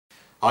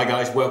Hi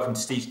guys, welcome to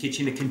Steve's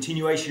Kitchen, a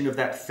continuation of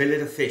that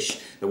fillet of fish,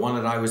 the one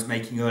that I was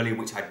making earlier,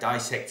 which I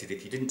dissected.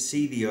 If you didn't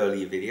see the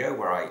earlier video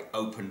where I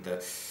opened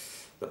the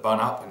bun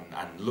up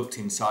and looked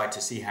inside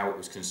to see how it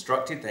was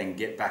constructed, then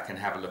get back and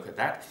have a look at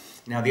that.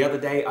 Now the other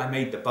day I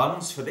made the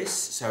buns for this,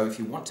 so if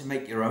you want to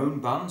make your own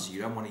buns, you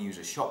don't want to use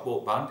a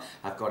shop-bought bun,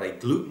 I've got a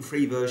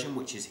gluten-free version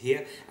which is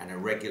here and a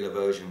regular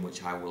version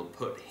which I will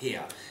put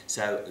here.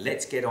 So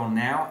let's get on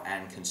now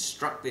and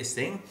construct this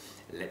thing.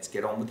 Let's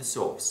get on with the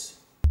sauce.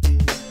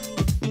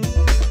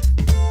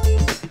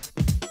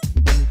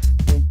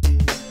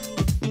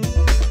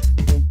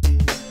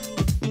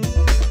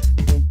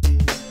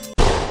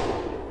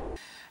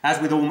 As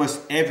with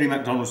almost every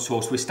McDonald's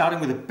sauce, we're starting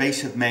with a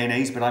base of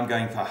mayonnaise, but I'm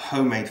going for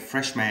homemade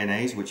fresh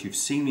mayonnaise, which you've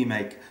seen me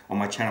make on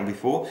my channel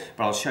before,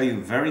 but I'll show you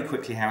very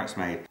quickly how it's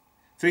made.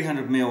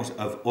 300 ml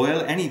of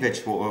oil, any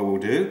vegetable oil will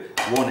do,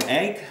 1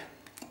 egg,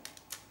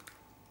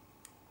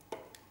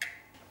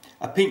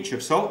 a pinch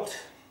of salt,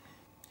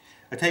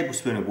 a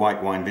tablespoon of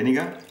white wine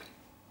vinegar,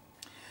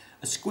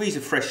 a squeeze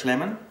of fresh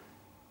lemon,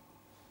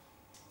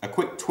 a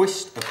quick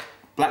twist of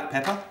black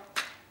pepper,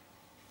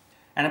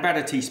 and about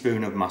a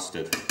teaspoon of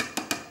mustard.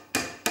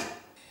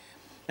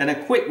 Then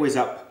a quick whiz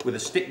up with a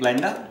stick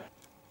blender.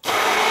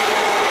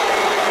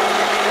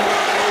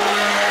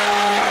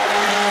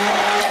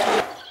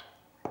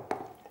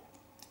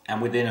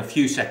 And within a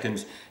few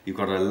seconds, you've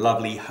got a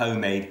lovely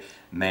homemade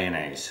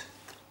mayonnaise,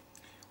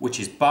 which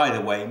is, by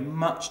the way,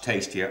 much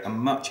tastier and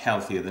much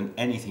healthier than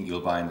anything you'll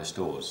buy in the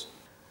stores.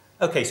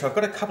 Okay, so I've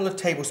got a couple of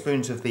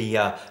tablespoons of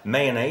the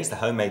mayonnaise, the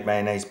homemade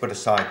mayonnaise, put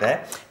aside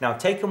there. Now I've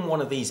taken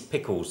one of these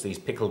pickles, these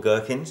pickled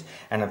gherkins,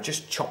 and I've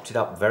just chopped it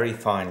up very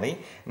finely.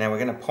 Now we're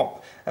going to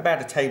pop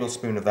about a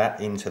tablespoon of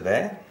that into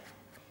there.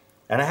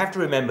 And I have to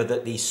remember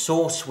that the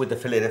sauce with the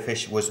fillet of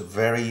fish was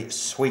very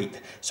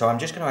sweet. So I'm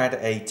just going to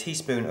add a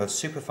teaspoon of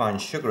superfine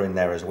sugar in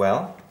there as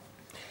well.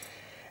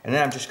 And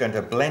then I'm just going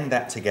to blend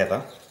that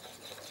together.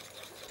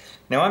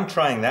 Now I'm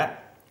trying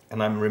that,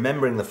 and I'm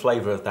remembering the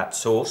flavour of that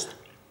sauce.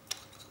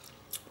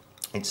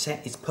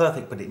 It's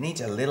perfect, but it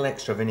needs a little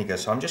extra vinegar,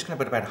 so I'm just going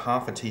to put about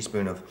half a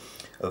teaspoon of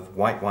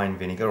white wine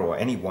vinegar, or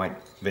any white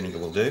vinegar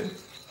will do.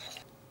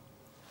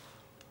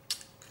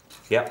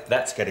 Yep,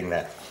 that's getting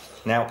there.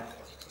 Now,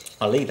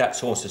 I'll leave that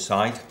sauce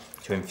aside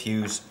to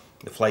infuse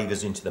the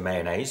flavours into the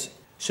mayonnaise.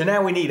 So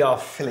now we need our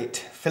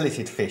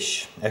filleted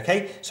fish,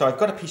 okay? So I've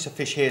got a piece of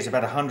fish here, it's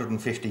about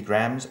 150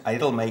 grams.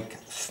 It'll make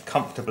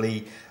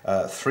comfortably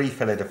 3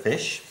 fillet of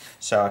fish.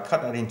 So I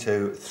cut that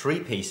into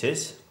 3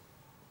 pieces.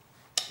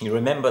 You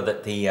remember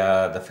that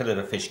the fillet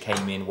of fish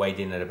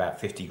weighed in at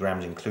about 50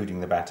 grams, including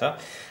the batter.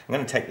 I'm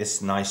going to take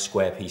this nice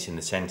square piece in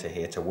the centre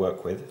here to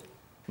work with.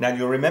 Now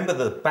you'll remember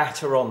the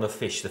batter on the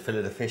fish, the fillet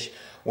of fish,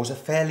 was a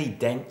fairly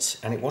dense,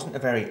 and it wasn't a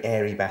very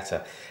airy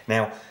batter.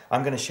 Now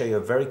I'm going to show you a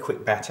very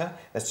quick batter.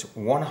 That's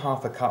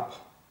 1/2 a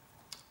cup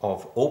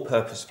of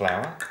all-purpose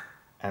flour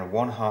and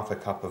 1/2 a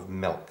cup of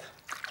milk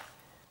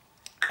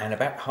and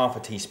about half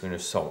a teaspoon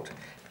of salt.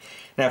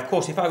 Now, of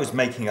course, if I was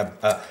making a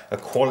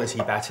quality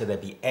batter, there'd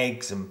be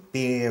eggs and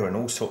beer and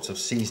all sorts of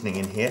seasoning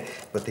in here,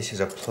 but this is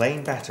a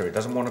plain batter. It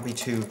doesn't want to be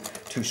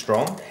too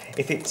strong.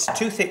 If it's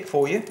too thick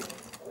for you,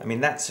 I mean,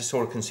 that's the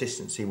sort of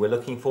consistency we're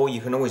looking for.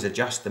 You can always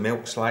adjust the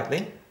milk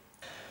slightly.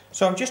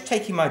 So I'm just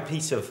taking my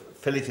piece of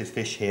filleted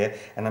fish here,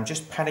 and I'm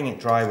just patting it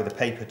dry with a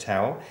paper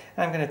towel,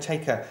 and I'm going to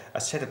take a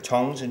set of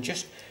tongs and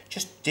just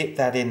dip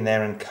that in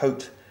there and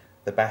coat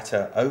the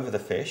batter over the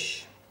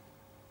fish.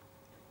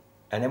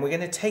 And then we're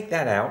going to take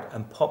that out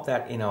and pop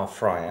that in our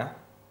fryer.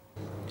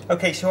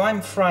 Okay, so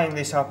I'm frying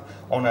this up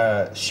on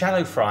a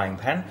shallow frying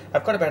pan.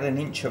 I've got about 1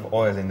 inch of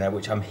oil in there,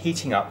 which I'm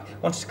heating up. I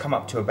want it to come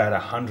up to about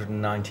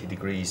 190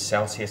 degrees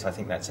Celsius. I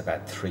think that's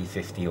about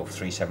 350 or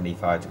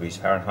 375 degrees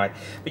Fahrenheit.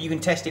 But you can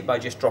test it by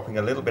just dropping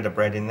a little bit of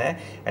bread in there.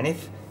 And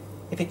if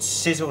it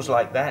sizzles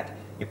like that,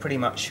 you're pretty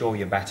much sure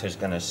your batter's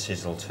going to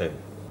sizzle too.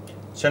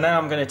 So now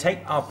I'm going to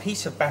take our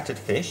piece of battered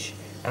fish,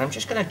 and I'm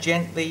just going to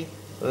gently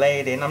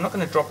lay it in. I'm not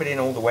going to drop it in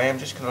all the way. I'm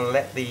just going to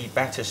let the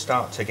batter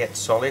start to get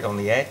solid on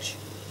the edge,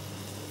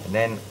 and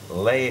then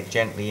lay it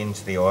gently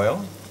into the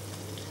oil.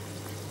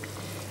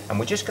 And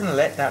we're just going to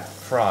let that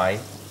fry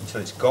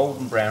until it's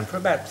golden brown for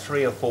about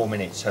 3 or 4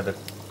 minutes, so that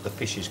the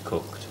fish is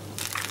cooked.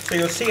 So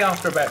you'll see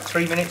after about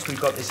 3 minutes we've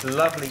got this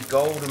lovely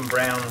golden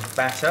brown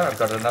batter. I've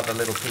got another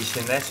little piece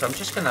in there, so I'm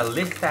just going to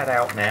lift that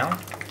out now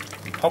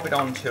and pop it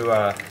onto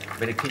a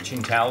bit of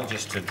kitchen towel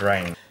just to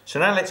drain. So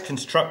now let's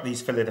construct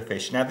these fillet of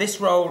fish. Now this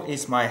roll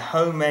is my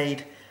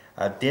homemade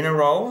dinner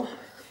roll,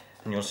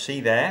 and you'll see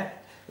there,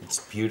 it's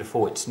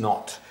beautiful. It's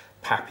not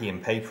pappy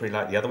and papery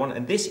like the other one.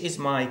 And this is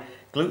my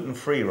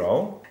gluten-free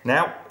roll.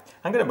 Now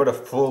I'm going to put a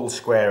full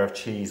square of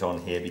cheese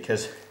on here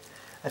because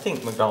I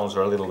think McDonald's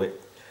are a little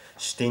bit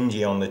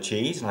stingy on the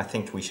cheese, and I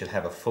think we should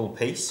have a full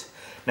piece.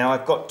 Now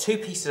I've got 2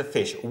 pieces of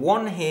fish.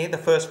 One here, the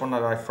first one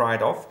that I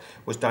fried off,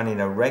 was done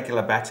in a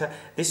regular batter.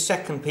 This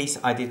second piece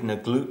I did in a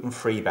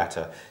gluten-free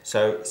batter.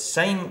 So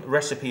same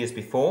recipe as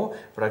before,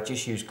 but I've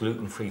just used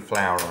gluten-free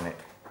flour on it.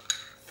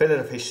 Fillet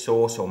of fish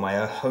sauce, or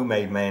my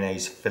homemade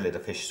mayonnaise fillet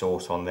of fish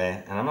sauce on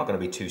there, and I'm not going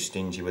to be too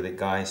stingy with it,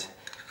 guys.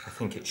 I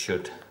think it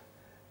should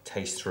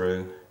taste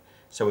through.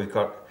 So we've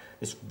got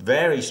this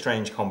very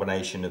strange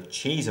combination of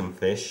cheese and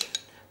fish,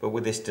 but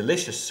with this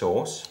delicious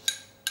sauce.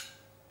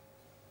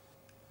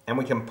 And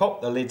we can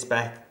pop the lids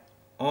back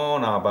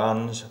on our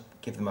buns,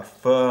 give them a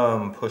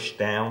firm push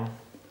down.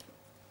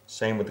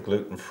 Same with the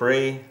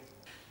gluten-free.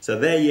 So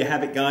there you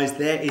have it, guys.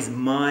 There is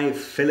my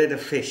fillet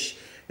of fish.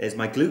 There's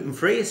my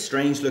gluten-free, a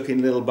strange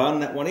looking little bun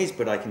that one is,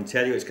 but I can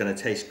tell you it's going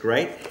to taste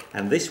great.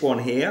 And this one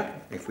here,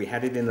 if we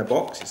had it in the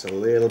box, it's a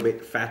little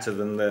bit fatter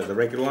than the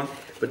regular one.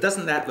 But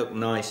doesn't that look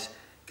nice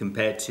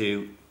compared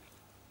to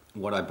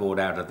what I bought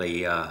out of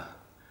the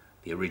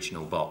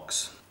original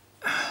box?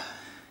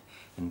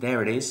 And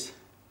there it is.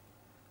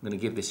 I'm going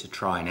to give this a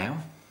try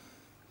now.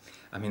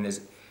 I mean,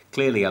 there's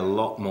clearly a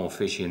lot more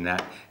fish in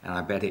that, and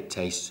I bet it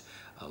tastes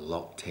a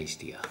lot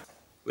tastier.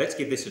 Let's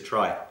give this a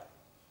try.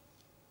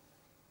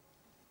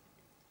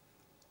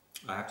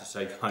 I have to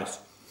say, guys,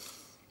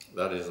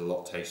 that is a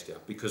lot tastier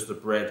because the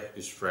bread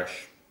is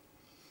fresh.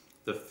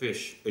 The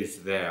fish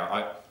is there.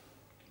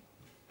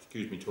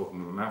 Excuse me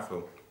talking with my mouth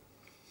full.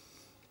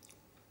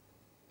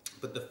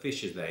 But the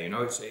fish is there, you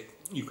know,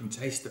 you can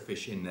taste the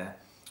fish in there.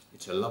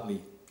 It's a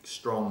lovely,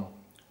 strong,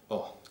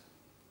 oh.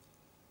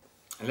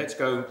 And let's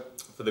go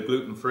for the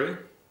gluten-free.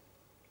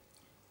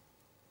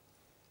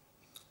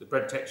 The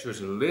bread texture is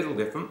a little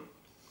different,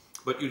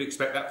 but you'd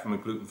expect that from a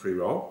gluten-free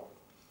roll,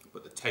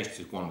 but the taste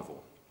is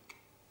wonderful.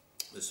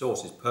 The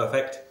sauce is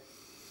perfect.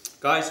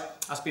 Guys,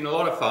 that's been a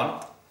lot of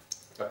fun.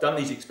 I've done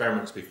these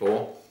experiments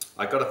before.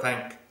 I've got to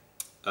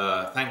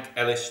thank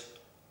Ellis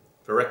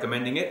for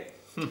recommending it.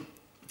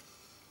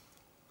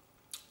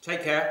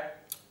 Take care.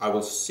 I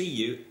will see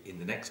you in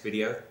the next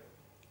video.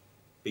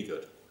 Be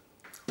good.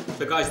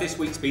 So guys, this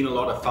week's been a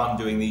lot of fun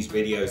doing these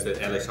videos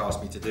that Ellis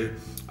asked me to do.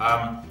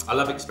 I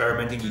love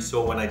experimenting. You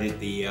saw when I did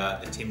the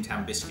Tim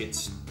Tam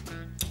biscuits,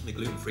 the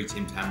gluten-free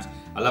Tim Tams.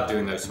 I love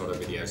doing those sort of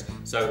videos.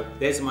 So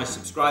there's my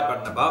subscribe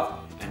button above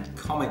and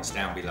comments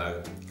down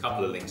below. A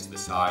couple of links to the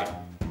side.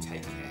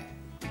 Take care.